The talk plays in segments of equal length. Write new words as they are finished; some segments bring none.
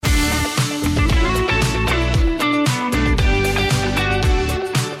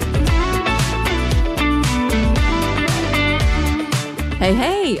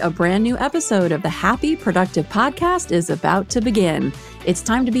Hey, a brand new episode of the Happy Productive Podcast is about to begin. It's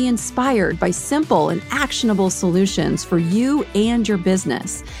time to be inspired by simple and actionable solutions for you and your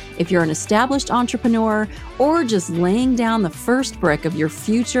business. If you're an established entrepreneur or just laying down the first brick of your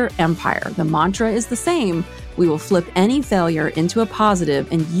future empire, the mantra is the same. We will flip any failure into a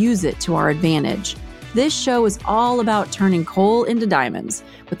positive and use it to our advantage. This show is all about turning coal into diamonds.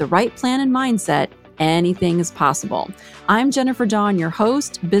 With the right plan and mindset, anything is possible. I'm Jennifer Dawn, your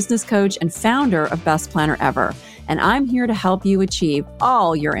host, business coach, and founder of Best Planner Ever, and I'm here to help you achieve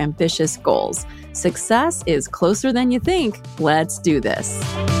all your ambitious goals. Success is closer than you think. Let's do this.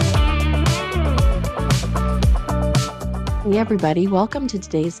 Hey everybody, welcome to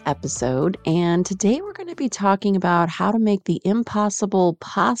today's episode. And today we're going to be talking about how to make the impossible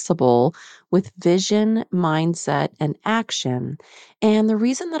possible with vision, mindset, and action. And the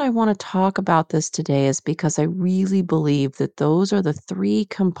reason that I want to talk about this today is because I really believe that those are the three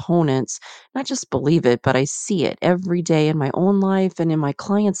components, not just believe it, but I see it every day in my own life and in my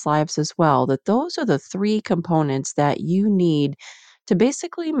clients' lives as well, that those are the three components that you need to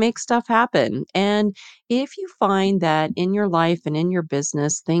basically make stuff happen. And if you find that in your life and in your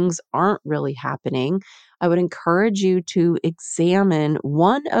business, things aren't really happening, I would encourage you to examine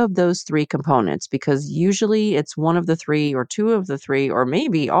one of those three components, because usually it's one of the three or two of the three, or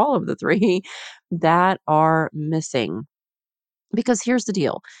maybe all of the three that are missing. Because here's the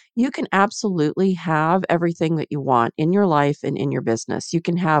deal. You can absolutely have everything that you want in your life and in your business. You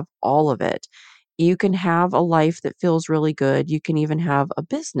can have all of it. You can have a life that feels really good. You can even have a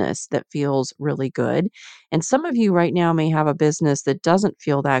business that feels really good. And some of you right now may have a business that doesn't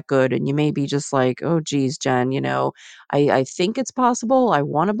feel that good. And you may be just like, oh, geez, Jen, I think it's possible. I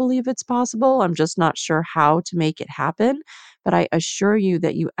want to believe it's possible. I'm just not sure how to make it happen. But I assure you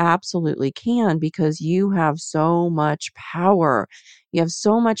that you absolutely can, because you have so much power. You have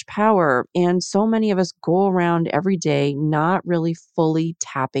so much power. And so many of us go around every day not really fully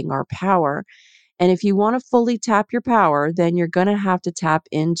tapping our power. And if you want to fully tap your power, then you're going to have to tap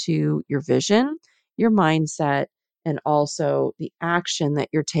into your vision, your mindset, and also the action that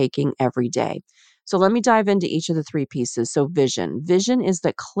you're taking every day. So let me dive into each of the three pieces. So vision. Vision is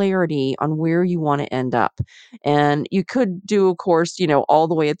the clarity on where you want to end up. And you could do, of course, all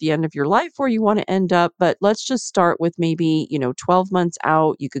the way at the end of your life where you want to end up. But let's just start with maybe, 12 months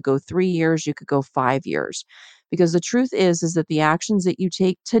out. You could go 3 years. You could go 5 years. Because the truth is that the actions that you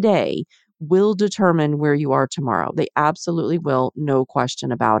take today will determine where you are tomorrow. They absolutely will, no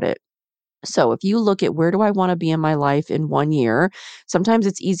question about it. So if you look at where do I want to be in my life in 1 year, sometimes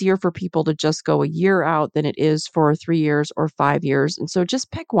it's easier for people to just go a year out than it is for 3 years or 5 years. And so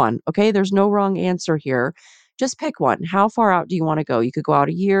just pick one, okay? There's no wrong answer here. Just pick one. How far out do you want to go? You could go out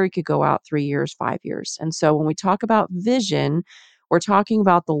a year, you could go out 3 years, 5 years. And so when we talk about vision, we're talking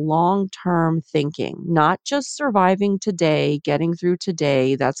about the long-term thinking, not just surviving today, getting through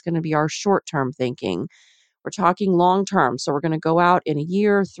today. That's going to be our short-term thinking. We're talking long-term. So we're going to go out in a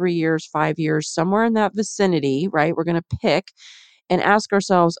year, 3 years, 5 years, somewhere in that vicinity, right? We're going to pick and ask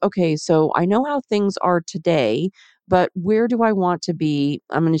ourselves, okay, so I know how things are today, but where do I want to be?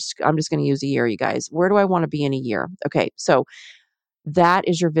 I'm just going to use a year, you guys. Where do I want to be in a year? Okay, so that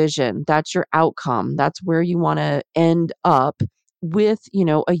is your vision. That's your outcome. That's where you want to end up with,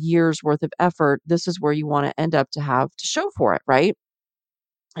 a year's worth of effort. This is where you want to end up to have to show for it, right?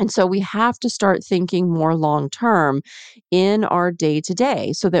 And so we have to start thinking more long term in our day to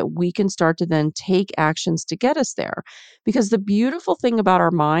day so that we can start to then take actions to get us there. Because the beautiful thing about our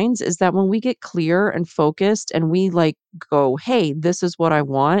minds is that when we get clear and focused and we go, hey, this is what I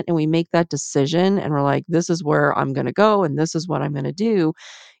want, and we make that decision and we're like, this is where I'm going to go and this is what I'm going to do,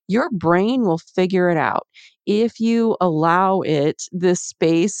 your brain will figure it out. If you allow it the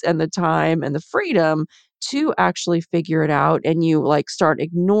space and the time and the freedom to actually figure it out, and you start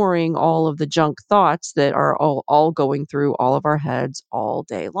ignoring all of the junk thoughts that are all going through all of our heads all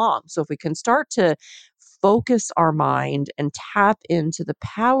day long. So if we can start to focus our mind and tap into the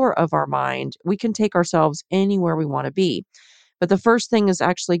power of our mind, we can take ourselves anywhere we want to be. But the first thing is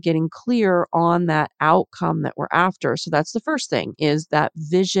actually getting clear on that outcome that we're after. So that's the first thing, is that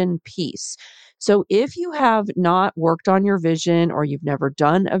vision piece. So if you have not worked on your vision, or you've never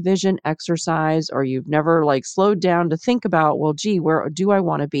done a vision exercise, or you've never slowed down to think about, well, gee, where do I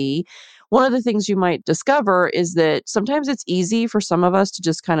want to be? One of the things you might discover is that sometimes it's easy for some of us to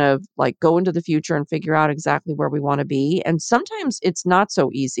just kind of go into the future and figure out exactly where we want to be. And sometimes it's not so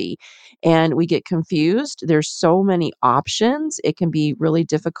easy and we get confused. There's so many options. It can be really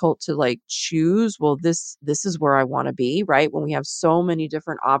difficult to choose, well, this is where I want to be, right? When we have so many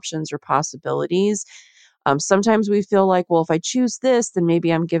different options or possibilities. Sometimes we feel like, well, if I choose this, then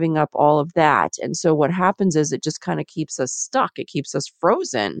maybe I'm giving up all of that. And so what happens is it just kind of keeps us stuck. It keeps us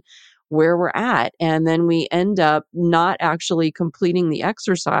frozen where we're at. And then we end up not actually completing the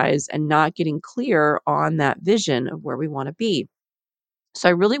exercise and not getting clear on that vision of where we want to be. So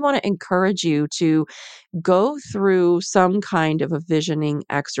I really want to encourage you to go through some kind of a visioning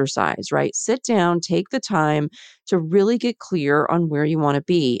exercise, right? Sit down, take the time to really get clear on where you want to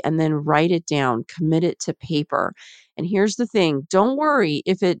be, and then write it down, commit it to paper. And here's the thing, don't worry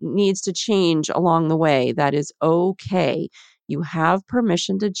if it needs to change along the way. That is okay. You have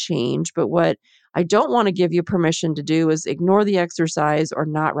permission to change, but what I don't want to give you permission to do is ignore the exercise or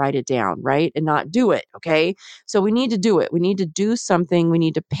not write it down, right? And not do it, okay? So we need to do it. We need to do something. We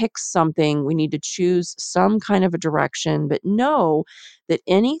need to pick something. We need to choose some kind of a direction, but know that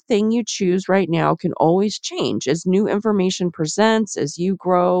anything you choose right now can always change as new information presents, as you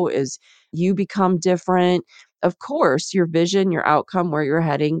grow, as you become different. Of course, your vision, your outcome, where you're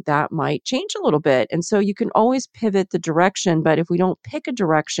heading, that might change a little bit. And so you can always pivot the direction. But if we don't pick a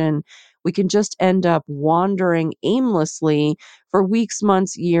direction, we can just end up wandering aimlessly for weeks,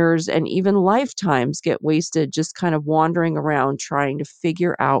 months, years, and even lifetimes get wasted just kind of wandering around trying to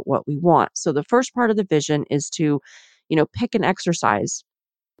figure out what we want. So the first part of the vision is to, pick an exercise.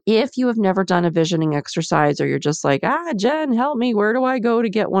 If you have never done a visioning exercise or you're just like, Jen, help me, where do I go to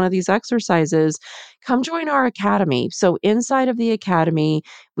get one of these exercises? Come join our academy. So inside of the academy,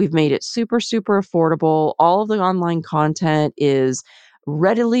 we've made it super, super affordable. All of the online content is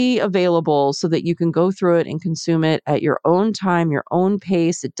readily available so that you can go through it and consume it at your own time, your own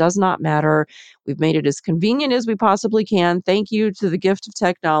pace. It does not matter. We've made it as convenient as we possibly can. Thank you to the gift of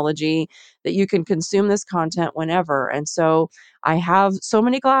technology that you can consume this content whenever. And so I have so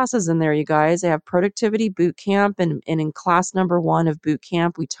many classes in there, you guys. I have productivity boot camp, and in class number 1 of boot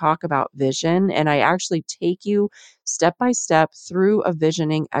camp, we talk about vision, and I actually take you step by step through a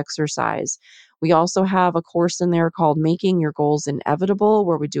visioning exercise. We also have a course in there called Making Your Goals Inevitable,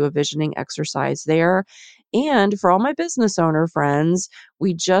 where we do a visioning exercise there. And for all my business owner friends,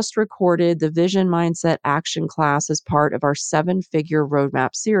 we just recorded the Vision Mindset Action class as part of our 7-figure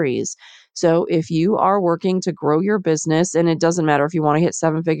roadmap series. So if you are working to grow your business, and it doesn't matter if you want to hit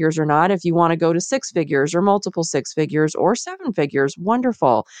 7 figures or not, if you want to go to 6 figures or multiple 6 figures or 7 figures,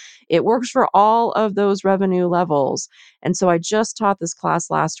 wonderful. It works for all of those revenue levels. And so I just taught this class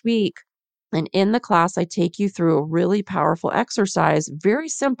last week. And in the class, I take you through a really powerful exercise, very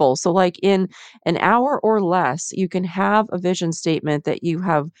simple. So, like in an hour or less, you can have a vision statement that you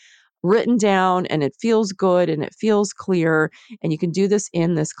have written down and it feels good and it feels clear. And you can do this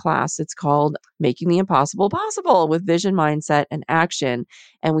in this class. It's called Making the Impossible Possible with Vision, Mindset, and Action.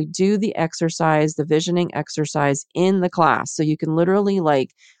 And we do the exercise, the visioning exercise in the class. So you can literally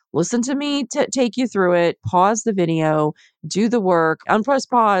listen to me take you through it, pause the video, do the work, unpress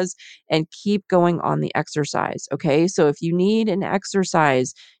pause, and keep going on the exercise. Okay. So if you need an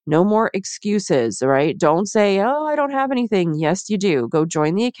exercise, no more excuses, all right? Don't say, oh, I don't have anything. Yes, you do. Go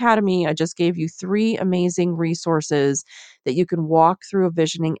join the academy. I just gave you 3 amazing resources that you can walk through a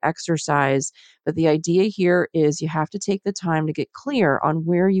visioning exercise. But the idea here is you have to take the time to get clear on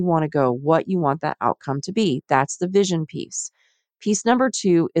where you want to go, what you want that outcome to be. That's the vision piece. Piece number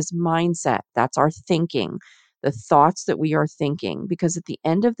 2 is mindset. That's our thinking, the thoughts that we are thinking. Because at the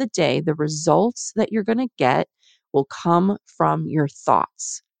end of the day, the results that you're going to get will come from your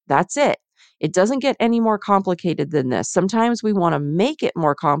thoughts. That's it. It doesn't get any more complicated than this. Sometimes we want to make it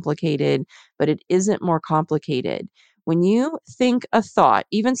more complicated, but it isn't more complicated. When you think a thought,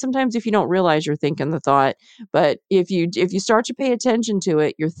 even sometimes if you don't realize you're thinking the thought, but if you start to pay attention to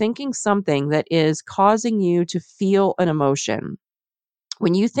it, you're thinking something that is causing you to feel an emotion.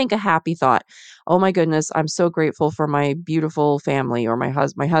 When you think a happy thought, oh my goodness, I'm so grateful for my beautiful family or my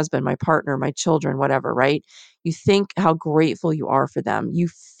husband, my partner, my children, whatever, right? You think how grateful you are for them. You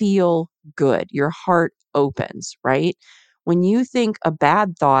feel good. Your heart opens, right? When you think a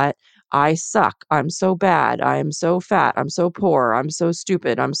bad thought, I suck. I'm so bad. I'm so fat. I'm so poor. I'm so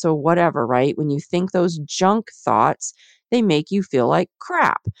stupid. I'm so whatever, right? When you think those junk thoughts, they make you feel like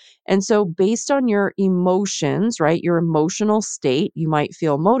crap. And so, based on your emotions, right, your emotional state, you might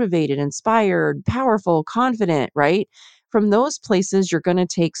feel motivated, inspired, powerful, confident, right? From those places, you're going to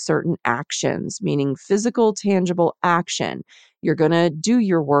take certain actions, meaning physical, tangible action. You're going to do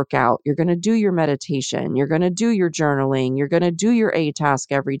your workout. You're going to do your meditation. You're going to do your journaling. You're going to do your A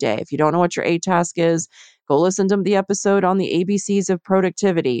task every day. If you don't know what your A task is, go listen to the episode on the ABCs of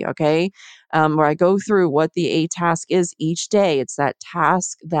productivity, okay? Where I go through what the A task is each day. It's that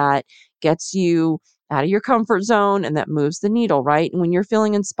task that gets you out of your comfort zone, and that moves the needle, right? And when you're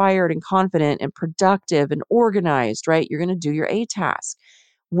feeling inspired and confident and productive and organized, right, you're going to do your A task.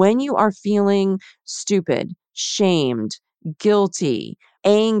 When you are feeling stupid, shamed, guilty,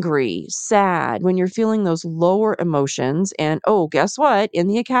 angry, sad, when you're feeling those lower emotions, and oh, guess what? In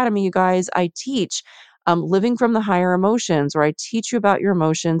the academy, you guys, I teach living from the higher emotions, where I teach you about your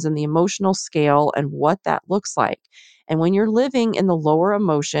emotions and the emotional scale and what that looks like. And when you're living in the lower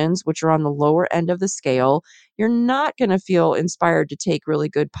emotions, which are on the lower end of the scale, you're not going to feel inspired to take really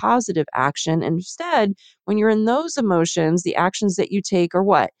good positive action. Instead, when you're in those emotions, the actions that you take are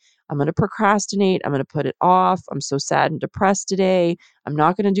what? I'm going to procrastinate. I'm going to put it off. I'm so sad and depressed today. I'm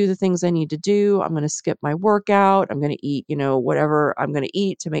not going to do the things I need to do. I'm going to skip my workout. I'm going to eat, whatever I'm going to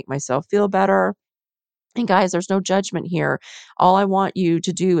eat to make myself feel better. And guys, there's no judgment here. All I want you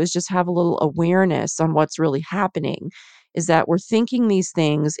to do is just have a little awareness on what's really happening. Is that we're thinking these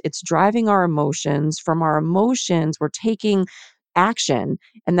things, it's driving our emotions. From our emotions, we're taking action.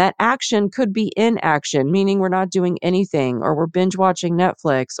 And that action could be inaction, meaning we're not doing anything, or we're binge watching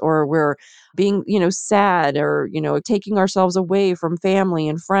Netflix, or we're being, sad, or, taking ourselves away from family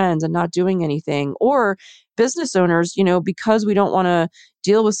and friends and not doing anything. Or business owners, because we don't want to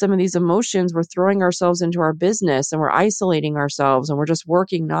deal with some of these emotions, we're throwing ourselves into our business and we're isolating ourselves and we're just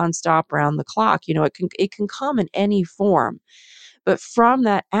working nonstop around the clock. It can come in any form. But from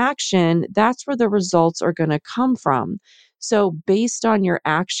that action, that's where the results are going to come from. So based on your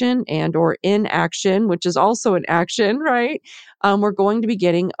action and or inaction, which is also an action, right? We're going to be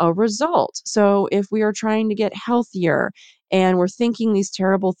getting a result. So if we are trying to get healthier and we're thinking these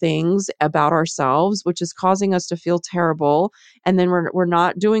terrible things about ourselves, which is causing us to feel terrible, and then we're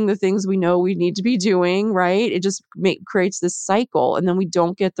not doing the things we know we need to be doing, right? It just creates this cycle, and then we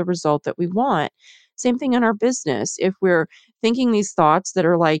don't get the result that we want. Same thing in our business. If we're thinking these thoughts that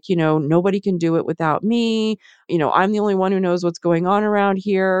are like, nobody can do it without me, I'm the only one who knows what's going on around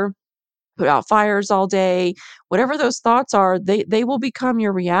here, put out fires all day, whatever those thoughts are, they will become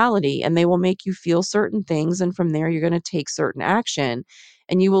your reality, and they will make you feel certain things. And from there, you're going to take certain action,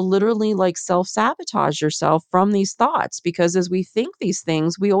 and you will literally like self-sabotage yourself from these thoughts, because as we think these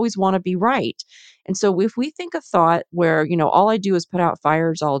things, we always want to be right. And so if we think a thought where, all I do is put out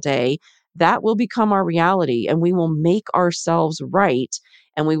fires all day, that will become our reality, and we will make ourselves right,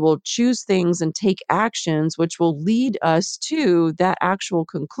 and we will choose things and take actions which will lead us to that actual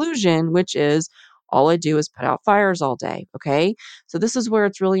conclusion, which is all I do is put out fires all day. Okay. So this is where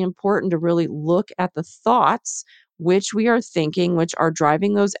it's really important to really look at the thoughts which we are thinking, which are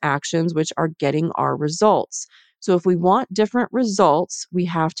driving those actions, which are getting our results. So if we want different results, we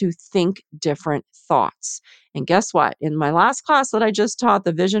have to think different thoughts. And guess what? In my last class that I just taught,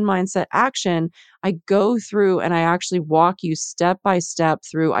 the vision mindset action, I go through and I actually walk you step by step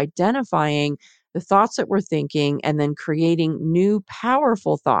through identifying the thoughts that we're thinking and then creating new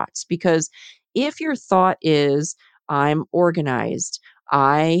powerful thoughts. Because if your thought is, I'm organized,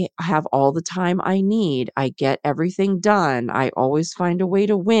 I have all the time I need, I get everything done, I always find a way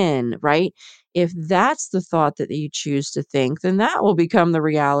to win, right? If that's the thought that you choose to think, then that will become the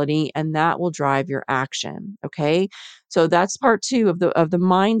reality, and that will drive your action. Okay. So that's part two of the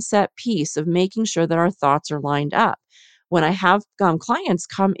mindset piece of making sure that our thoughts are lined up. When I have clients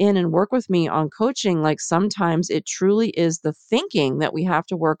come in and work with me on coaching, like sometimes it truly is the thinking that we have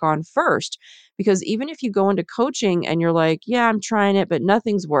to work on first. Because even if you go into coaching and you're like, yeah, I'm trying it, but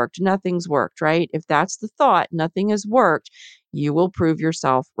nothing's worked, right? If that's the thought, nothing has worked, you will prove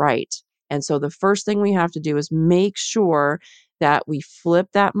yourself right. And so the first thing we have to do is make sure that we flip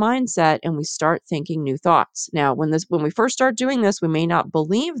that mindset and we start thinking new thoughts. Now, when we first start doing this, we may not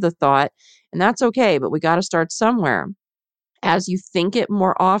believe the thought, and that's okay, but we got to start somewhere. As you think it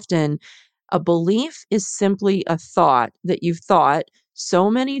more often, a belief is simply a thought that you've thought so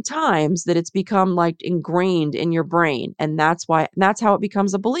many times that it's become like ingrained in your brain. And that's how it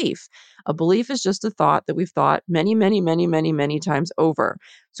becomes a belief. A belief is just a thought that we've thought many, many, many, many, many times over.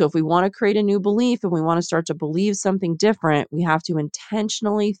 So if we want to create a new belief and we want to start to believe something different, we have to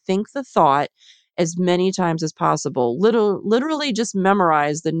intentionally think the thought as many times as possible. Literally just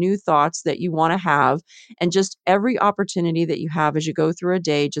memorize the new thoughts that you want to have, and just every opportunity that you have as you go through a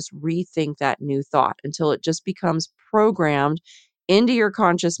day, just rethink that new thought until it just becomes programmed into your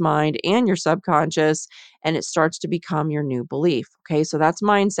conscious mind and your subconscious, and it starts to become your new belief. Okay, so that's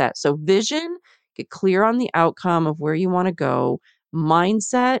mindset. So vision, get clear on the outcome of where you want to go.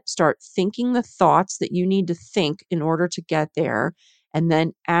 Mindset, start thinking the thoughts that you need to think in order to get there. And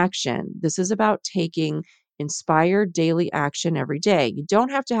then action. This is about taking inspired daily action every day. You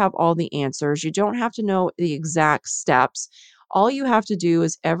don't have to have all the answers. You don't have to know the exact steps. All you have to do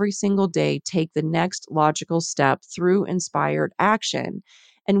is every single day take the next logical step through inspired action.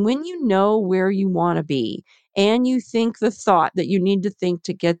 And when you know where you want to be and you think the thought that you need to think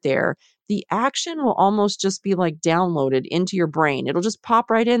to get there, the action will almost just be like downloaded into your brain. It'll just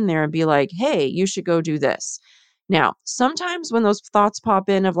pop right in there and be like, hey, you should go do this. Now, sometimes when those thoughts pop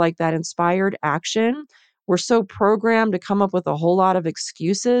in of like that inspired action, we're so programmed to come up with a whole lot of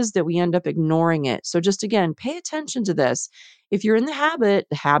excuses that we end up ignoring it. So just again, pay attention to this. If you're in the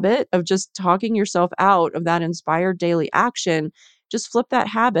habit of just talking yourself out of that inspired daily action, just flip that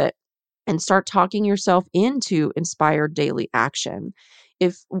habit and start talking yourself into inspired daily action.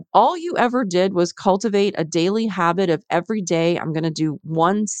 If all you ever did was cultivate a daily habit of every day, I'm going to do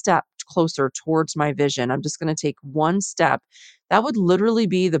one step closer towards my vision. I'm just going to take one step. That would literally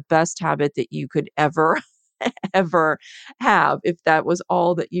be the best habit that you could ever ever have if that was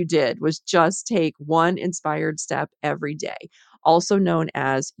all that you did was just take one inspired step every day, also known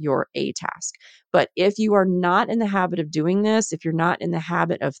as your A task. But if you are not in the habit of doing this, if you're not in the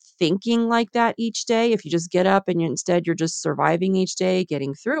habit of thinking like that each day, if you just get up and you're just surviving each day,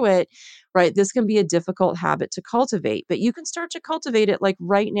 getting through it, right? This can be a difficult habit to cultivate, but you can start to cultivate it like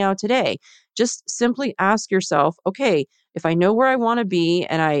right now today. Just simply ask yourself, okay, if I know where I want to be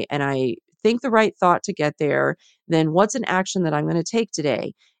and I think the right thought to get there, then what's an action that I'm going to take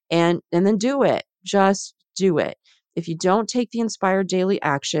today? And then do it. Just do it. If you don't take the inspired daily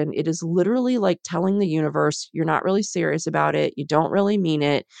action, it is literally like telling the universe you're not really serious about it. You don't really mean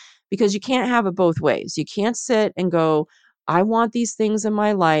it because you can't have it both ways. You can't sit and go, I want these things in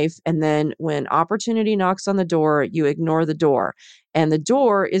my life. And then when opportunity knocks on the door, you ignore the door. And the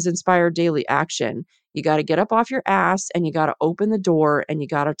door is inspired daily action. You got to get up off your ass and you got to open the door and you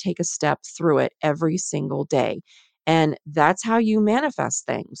got to take a step through it every single day. And that's how you manifest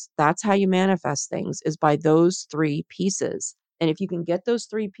things. That's how you manifest things is by those three pieces. And if you can get those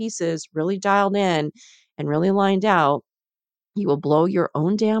three pieces really dialed in and really lined out, you will blow your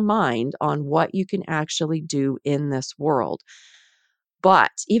own damn mind on what you can actually do in this world.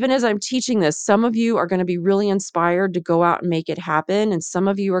 But even as I'm teaching this, some of you are going to be really inspired to go out and make it happen. And some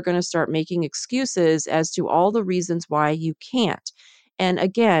of you are going to start making excuses as to all the reasons why you can't. And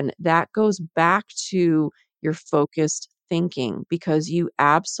again, that goes back to your focused thinking because you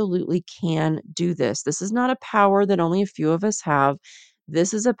absolutely can do this. This is not a power that only a few of us have.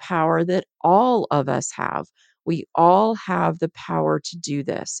 This is a power that all of us have. We all have the power to do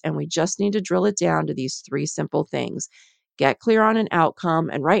this. And we just need to drill it down to these three simple things. Get clear on an outcome.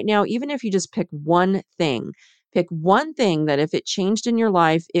 And right now, even if you just pick one thing that if it changed in your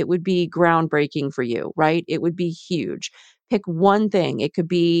life, it would be groundbreaking for you, right? It would be huge. Pick one thing. It could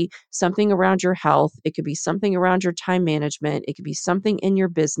be something around your health. It could be something around your time management. It could be something in your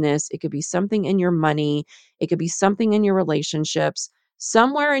business. It could be something in your money. It could be something in your relationships.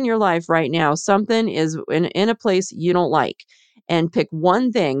 Somewhere in your life right now, something is in a place you don't like. And pick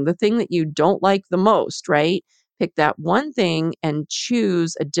one thing, the thing that you don't like the most, right? Pick that one thing and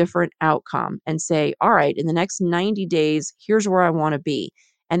choose a different outcome and say, all right, in the next 90 days, here's where I want to be.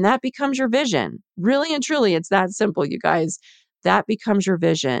 And that becomes your vision. Really and truly, it's that simple, you guys. That becomes your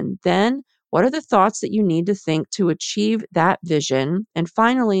vision. Then, what are the thoughts that you need to think to achieve that vision? And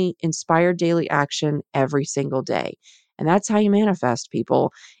finally, inspire daily action every single day. And that's how you manifest,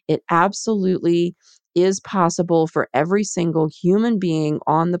 people. It absolutely is possible for every single human being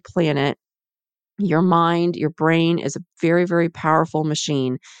on the planet. Your mind, your brain is a very, very powerful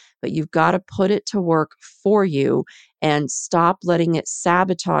machine, but you've got to put it to work for you and stop letting it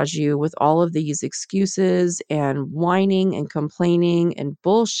sabotage you with all of these excuses and whining and complaining and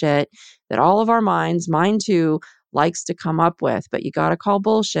bullshit that all of our minds, mine too, likes to come up with. But you got to call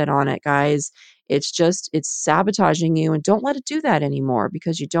bullshit on it, guys. It's sabotaging you, and don't let it do that anymore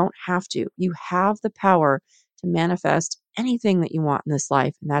because you don't have to. You have the power to manifest anything that you want in this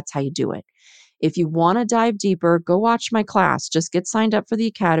life, and that's how you do it. If you want to dive deeper, go watch my class. Just get signed up for the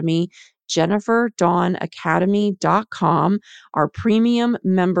Academy, jenniferdawnacademy.com. Our premium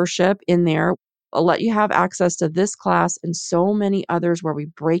membership in there will let you have access to this class and so many others where we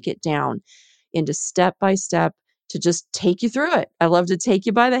break it down into step by step to just take you through it. I love to take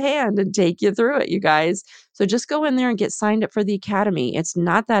you by the hand and take you through it, you guys. So just go in there and get signed up for the Academy. It's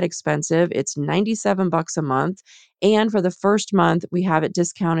not that expensive. It's $97 a month. And for the first month, we have it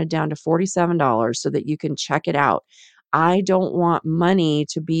discounted down to $47 so that you can check it out. I don't want money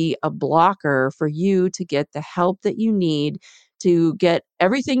to be a blocker for you to get the help that you need to get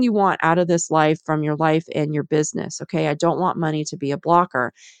everything you want out of this life from your life and your business. Okay. I don't want money to be a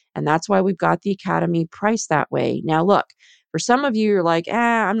blocker. And that's why we've got the Academy priced that way. Now, look, for some of you, you're like,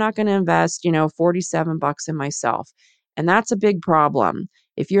 I'm not going to invest, $47 in myself. And that's a big problem.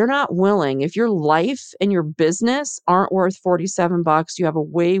 If you're not willing, if your life and your business aren't worth $47, you have a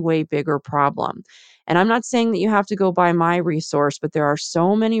way, way bigger problem. And I'm not saying that you have to go buy my resource, but there are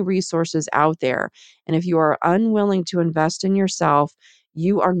so many resources out there. And if you are unwilling to invest in yourself,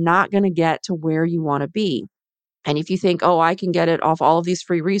 you are not going to get to where you want to be. And if you think, oh, I can get it off all of these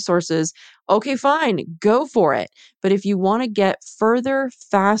free resources, okay, fine, go for it. But if you want to get further,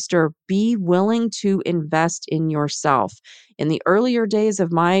 faster, be willing to invest in yourself. In the earlier days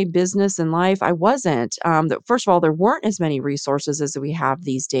of my business and life, I wasn't. First of all, there weren't as many resources as we have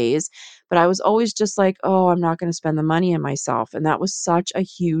these days, but I was always just like, oh, I'm not going to spend the money on myself. And that was such a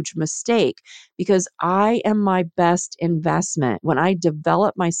huge mistake because I am my best investment. When I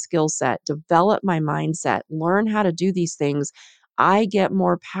develop my skill set, develop my mindset, learn how to do these things, I get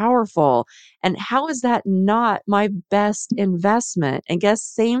more powerful. And how is that not my best investment? And guess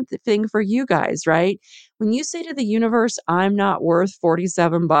same thing for you guys, right? When you say to the universe, I'm not worth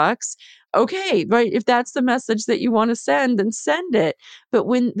 $47, okay, right? If that's the message that you want to send, then send it. But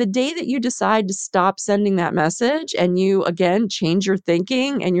when the day that you decide to stop sending that message and you again change your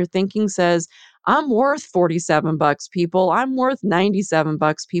thinking and your thinking says, I'm worth $47, people. I'm worth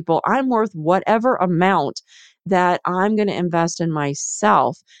 $97, people. I'm worth whatever amount that I'm going to invest in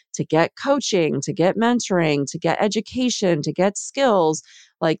myself to get coaching, to get mentoring, to get education, to get skills.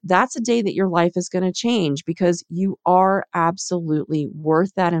 Like that's a day that your life is going to change because you are absolutely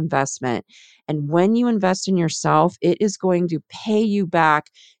worth that investment. And when you invest in yourself, it is going to pay you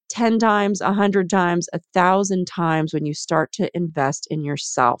back 10 times, 100 times, 1,000 times when you start to invest in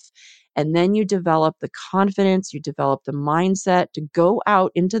yourself. And then you develop the confidence, you develop the mindset to go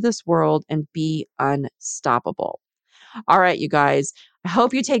out into this world and be unstoppable. All right, you guys, I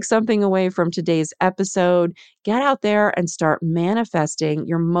hope you take something away from today's episode. Get out there and start manifesting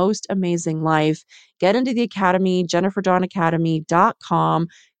your most amazing life. Get into the academy, jenniferdawnacademy.com.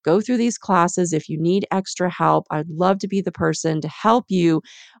 Go through these classes. If you need extra help, I'd love to be the person to help you,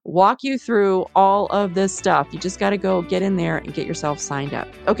 walk you through all of this stuff. You just got to go get in there and get yourself signed up.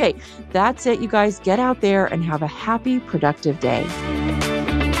 Okay, that's it, you guys. Get out there and have a happy, productive day.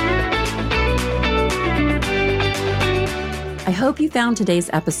 I hope you found today's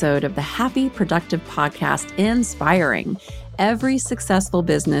episode of the Happy Productive Podcast inspiring. Every successful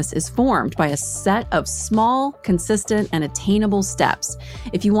business is formed by a set of small, consistent, and attainable steps.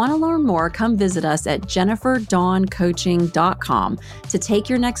 If you want to learn more, come visit us at jenniferdawncoaching.com to take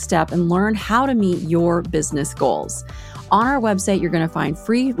your next step and learn how to meet your business goals. On our website, you're going to find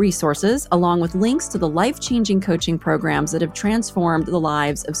free resources along with links to the life-changing coaching programs that have transformed the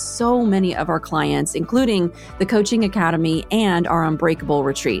lives of so many of our clients, including the Coaching Academy and our Unbreakable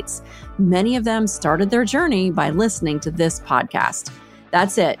retreats. Many of them started their journey by listening to this podcast.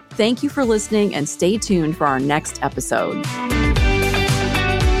 That's it. Thank you for listening and stay tuned for our next episode.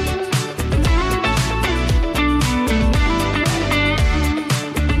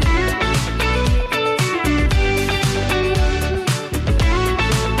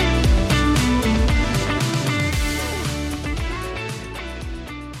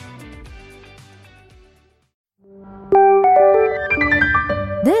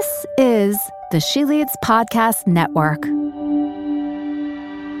 This is the She Leads Podcast Network.